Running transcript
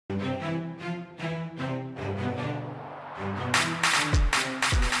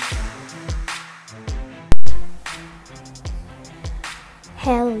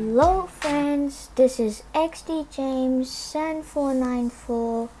Hello friends, this is XD James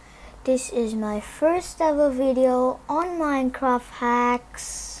San494. This is my first ever video on Minecraft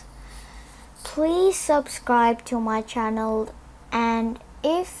hacks. Please subscribe to my channel, and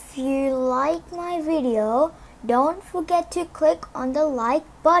if you like my video, don't forget to click on the like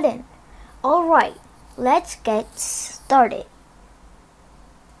button. Alright, let's get started.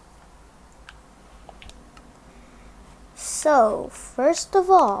 So first of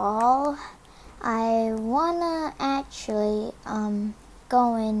all, I wanna actually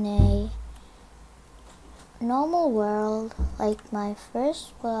go in a normal world, like my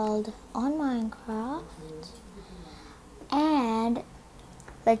first world on Minecraft, and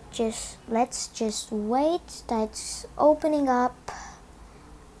let's just wait. That's opening up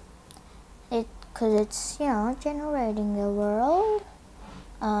it because it's generating the world.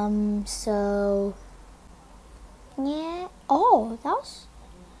 So yeah. Oh, that was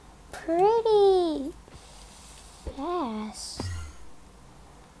pretty fast.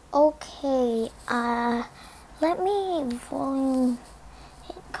 Okay, let me volume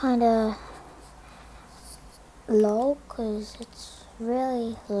it kinda low because it's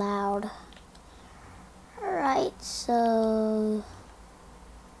really loud. Alright, so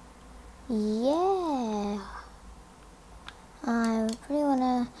yeah, I pretty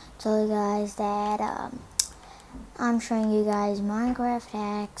wanna tell you guys that I'm showing you guys Minecraft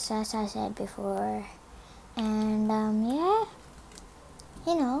hacks, as I said before, and yeah,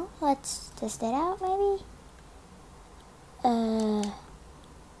 let's test it out maybe.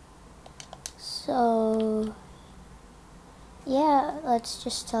 So yeah, let's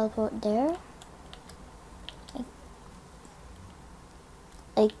just teleport there,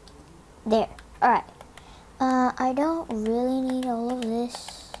 like there. Alright, I don't really need all of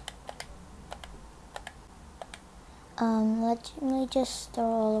this. Let me just throw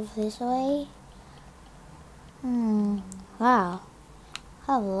all of this away. Wow, I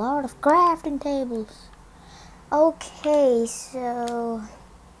have a lot of crafting tables. Okay, so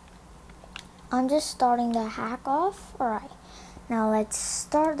I'm just starting the hack off. Alright, now let's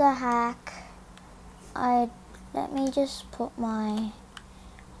start the hack. Let me just put my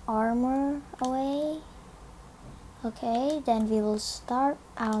armor away. Okay, then we will start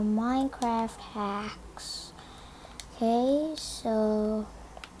our Minecraft hacks. Okay, so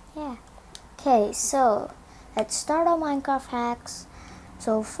yeah. Okay, so let's start our Minecraft hacks.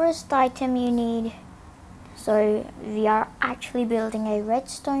 So first item you need, so we are actually building a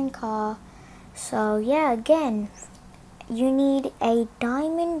redstone car. So yeah, again, you need a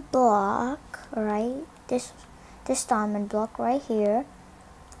diamond block, right? This diamond block right here.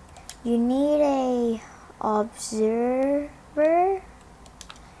 You need a observer.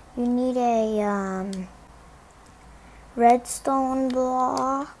 You need a redstone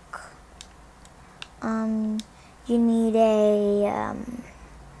block. You need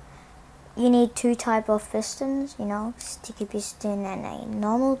you need two type of pistons, sticky piston and a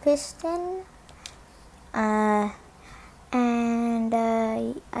normal piston. And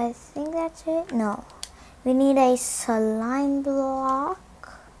I think that's it. No, we need a slime block.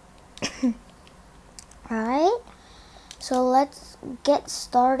 Right, so let's get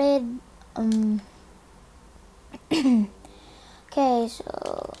started. Okay,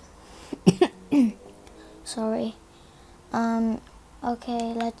 so sorry.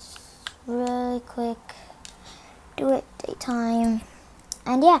 Okay, let's really quick do it daytime.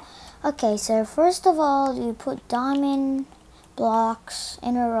 And yeah, okay, so first of all, you put diamond blocks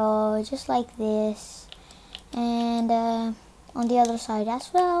in a row just like this, and on the other side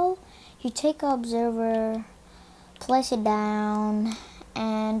as well, you take an observer, place it down,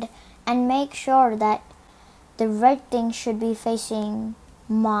 and make sure that the red thing should be facing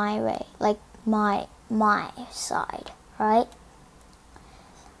my way, like my side, right?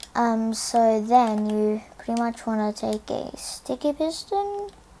 So then you pretty much want to take a sticky piston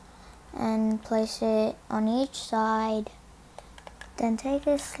and place it on each side, then take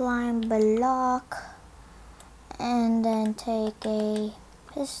a slime block and then take a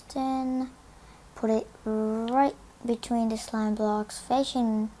piston, put it right between the slime blocks,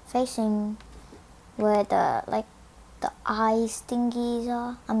 facing where the eyes thingies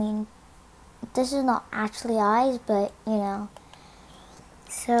are. I mean, this is not actually eyes, but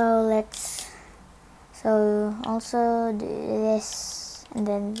so also do this and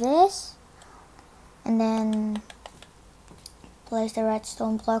then this, and then place the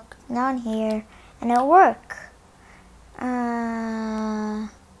redstone block down here, and it'll work.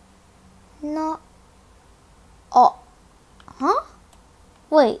 No. Oh. Huh?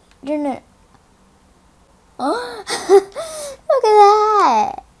 Wait, didn't it? Oh. Look at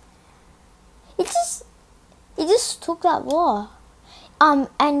that. It just took that block. And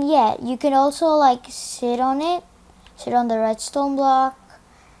yeah, you can also like sit on the redstone block,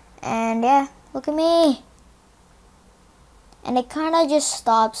 and yeah, look at me. And it kind of just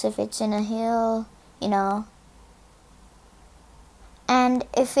stops if it's in a hill, you know. And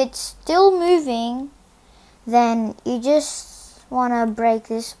if it's still moving, then you just want to break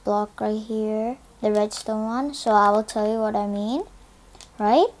this block right here, the redstone one. So I will tell you what I mean,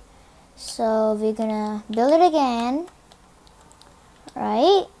 right? So we're gonna build it again,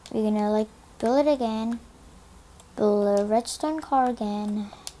 right? We're gonna like build it again, build a redstone car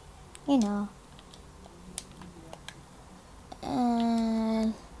again, you know.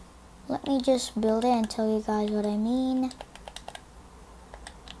 And let me just build it and tell you guys what I mean.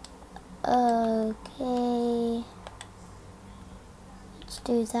 Okay, let's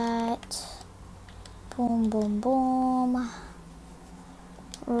do that. Boom, boom, boom.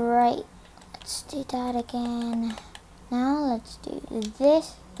 Right, let's do that again. Now let's do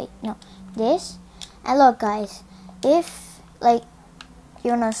this. Wait, no, this. And look, guys, if like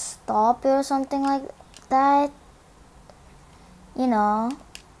you wanna stop it or something like that, you know,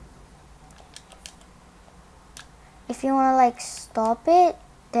 if you wanna like stop it,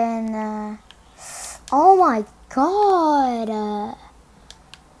 then oh my god,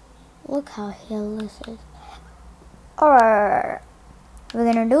 look how hill this is. Alright, we're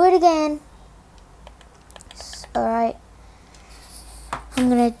gonna do it again. Alright, I'm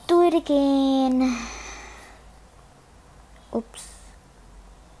gonna do it again. Oops.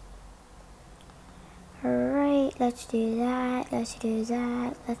 Alright, let's do that, let's do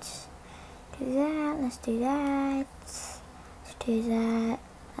that, let's do that, let's do that, let's do that,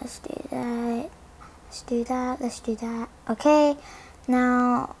 let's do that, let's do that, let's do that. Okay,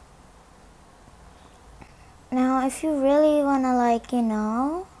 now if you really wanna like, you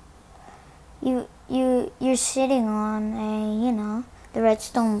know, you're sitting on a, you know, the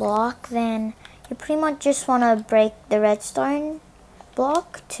redstone block, then you pretty much just wanna break the redstone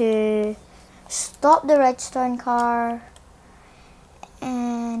block to stop the redstone car.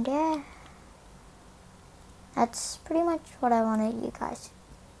 And yeah, that's pretty much what I wanted you guys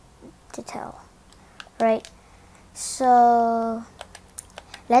to tell, right? So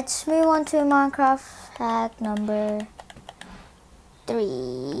let's move on to Minecraft hack number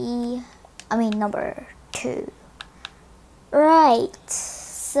 2. Right,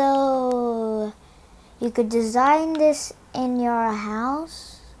 so you could design this in your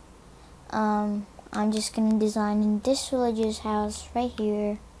house. I'm just gonna design in this villager's house right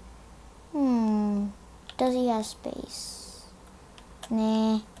here. Does he have space?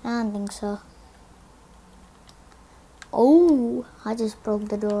 Nah, I don't think so. Oh, I just broke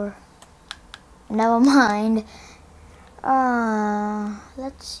the door. Never mind.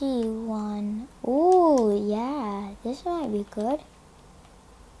 Let's see one. Oh, yeah, this might be good.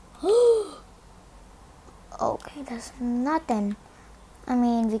 Okay, that's nothing. I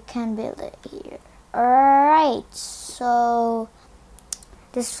mean, we can build it here. Alright, so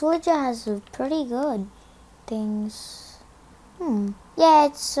this villager has a pretty good things. Yeah,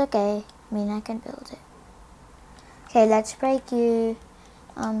 it's okay. I mean, I can build it. Okay, let's break you.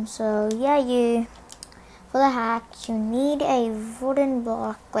 So yeah, for the hack, you need a wooden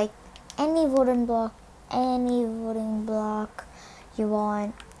block, like any wooden block you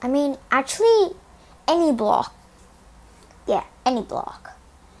want. I mean, actually, any block. Yeah, any block.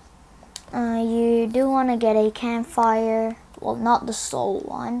 You do want to get a campfire. Well, not the soul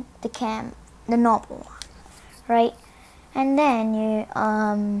one, the normal one, right? And then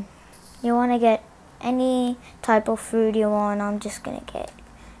you want to get any type of food you want. I'm just gonna get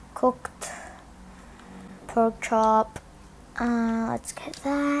cooked pork chop. Let's get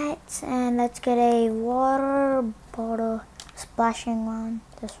that, and let's get a water bottle splashing one.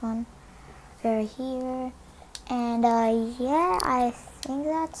 This one right here. And yeah, I think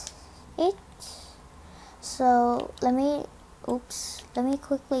that's it. So let me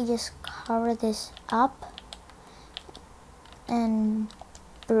quickly just cover this up and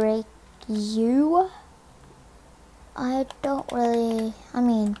break you. I don't really, I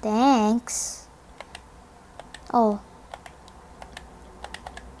mean, thanks. Oh,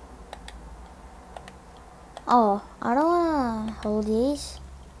 I don't wanna hold these.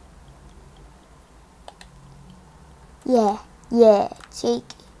 Yeah, take.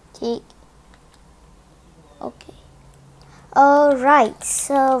 Okay. Alright,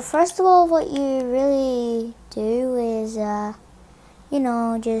 so first of all, what you really do is, you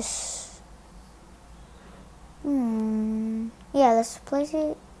know, just, yeah, let's place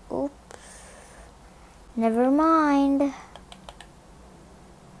it. Oops. Never mind.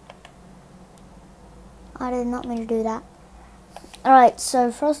 I did not mean to do that. Alright,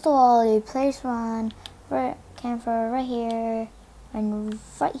 so first of all, you place one campfire right here and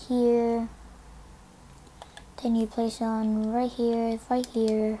right here. Then you place one right here, right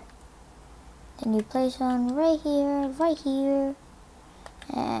here. Then you place one right here,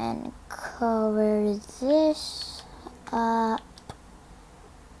 and cover this up.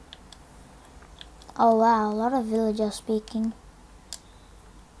 Oh wow, a lot of villagers speaking.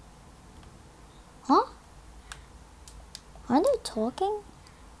 Huh? Aren't they talking?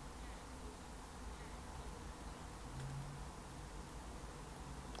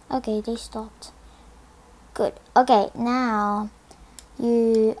 Okay, they stopped. Good. Okay, now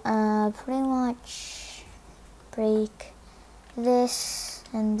you pretty much break this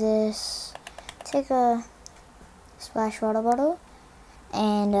and this. Take a splash water bottle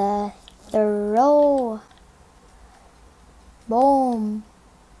and throw. Boom.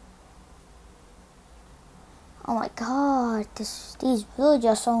 Oh my god, these villagers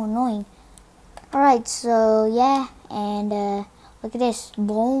are so annoying. Alright, so yeah, and look at this.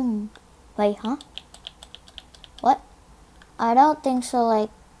 Boom. Wait, huh? What? I don't think so,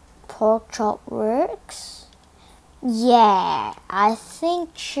 like, pork chop works. Yeah, I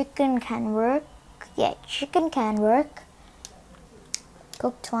think chicken can work. Yeah, chicken can work.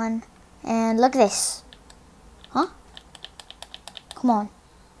 Cooked one. And look at this. Huh? Come on.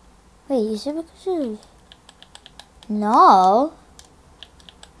 Wait, is it because of... No.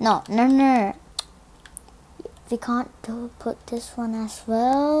 No. We can't put this one as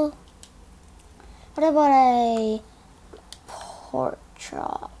well. What about a pork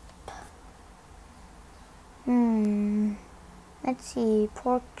chop? Let's see,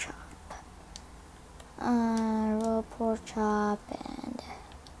 pork chop. Raw pork chop and...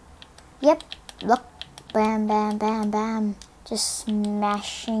 Yep, look. Bam, bam, bam, bam. Just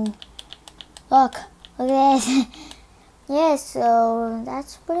smashing. Look at this. Yeah, so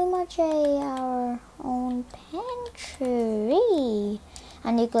that's pretty much our own pantry.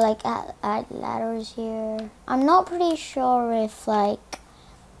 And you could like add ladders here. I'm not pretty sure if like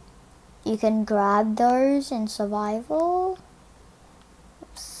you can grab those in survival.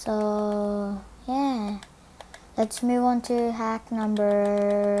 So yeah, let's move on to hack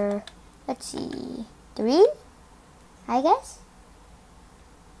number, let's see, 3, I guess.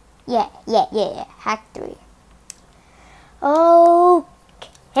 Yeah, hack 3.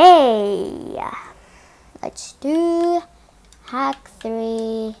 Okay, let's do hack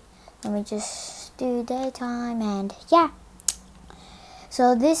 3. Let me just do daytime and yeah.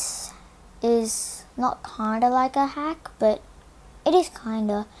 So this is not kind of like a hack, but it is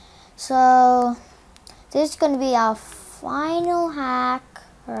kind of. So this is going to be our final hack,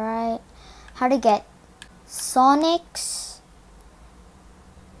 right? How to get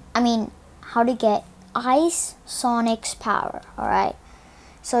how to get Ice Sonic's power, alright?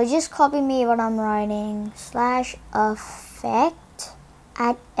 So just copy me what I'm writing. /effect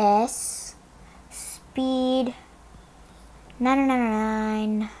at S speed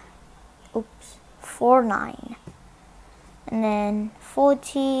 999, 49, and then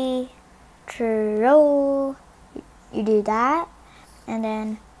 40 true. You do that, and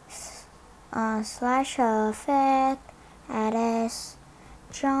then /effect at S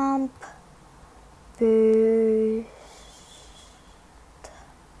jump boost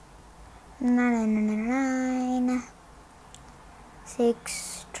 999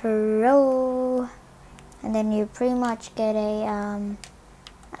 6 true, and then you pretty much get a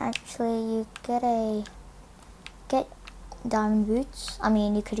actually you get diamond boots. I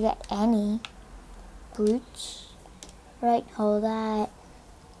mean, you could get any boots, right? Hold that.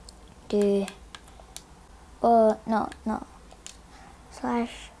 Do no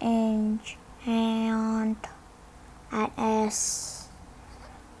 /enchant at S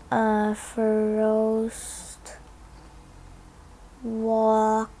Frost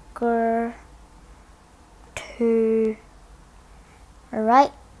Walker 2.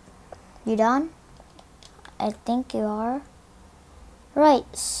 Alright, you done? I think you are. Right,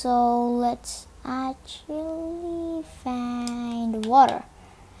 so let's actually find water.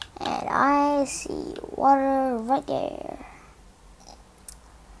 And I see water right there.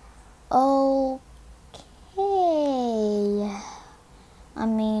 Okay. I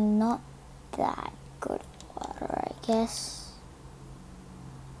mean, not that good water, I guess.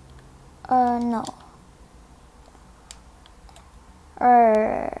 No.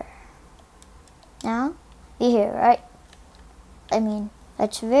 Now, you here, right? I mean,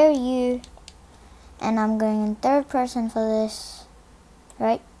 let's vary you. And I'm going in third person for this.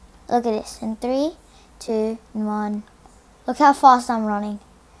 Right? Look at this. In 3, 2, and 1. Look how fast I'm running.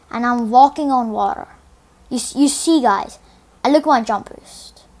 And I'm walking on water. You see, guys, and look at my jump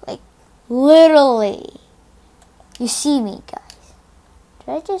boost. Like, literally. You see me, guys. Did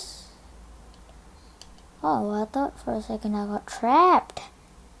I just... Oh, I thought for a second I got trapped.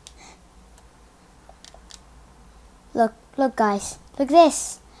 Look, guys. Look at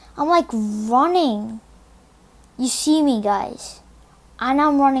this. I'm like running. You see me, guys. And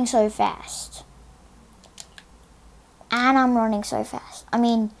I'm running so fast. I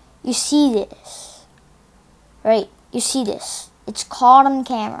mean, you see this. Right? You see this. It's caught on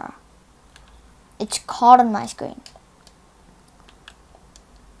camera. It's caught on my screen.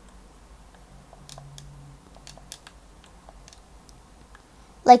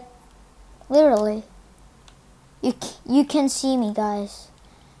 Like, literally. You can see me, guys.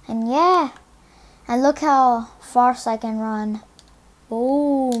 And yeah. And look how fast I can run.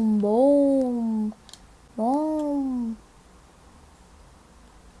 Boom, boom, boom.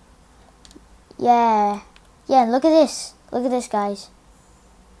 Yeah. Yeah, look at this. Look at this, guys.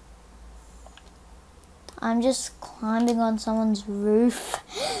 I'm just climbing on someone's roof.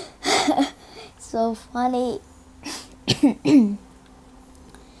 So funny.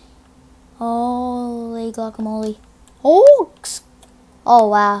 Holy guacamole. Oh! Oh,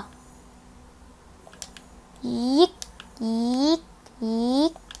 wow. Yeek, yeek,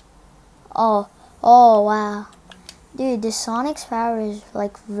 yeek. Oh, wow. Dude, the Sonic's power is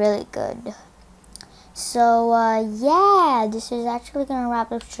like really good. So, yeah, this is actually gonna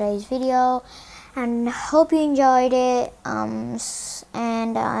wrap up today's video. And hope you enjoyed it. And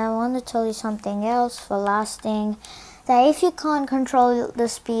I want to tell you something else for last thing. That if you can't control the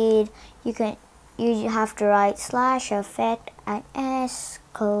speed, you have to write /effect at S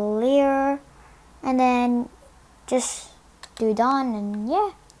clear, and then just do done, and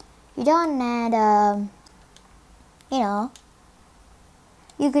yeah, you're done. And you know,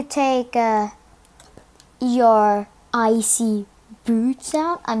 you could take your icy boots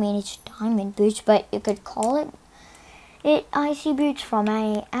out. I mean, it's diamond boots, but you could call it icy boots from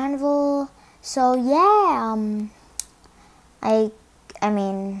a anvil. So yeah, I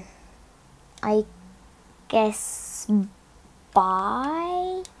guess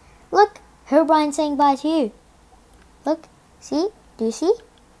bye. Look, Herobrine saying bye to you. Look, see? Do you see?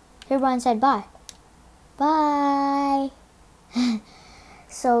 Herobrine said bye. Bye.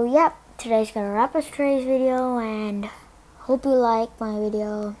 So, yep, today's gonna wrap up today's video, and hope you like my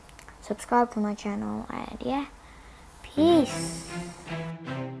video. Subscribe to my channel, and yeah, peace.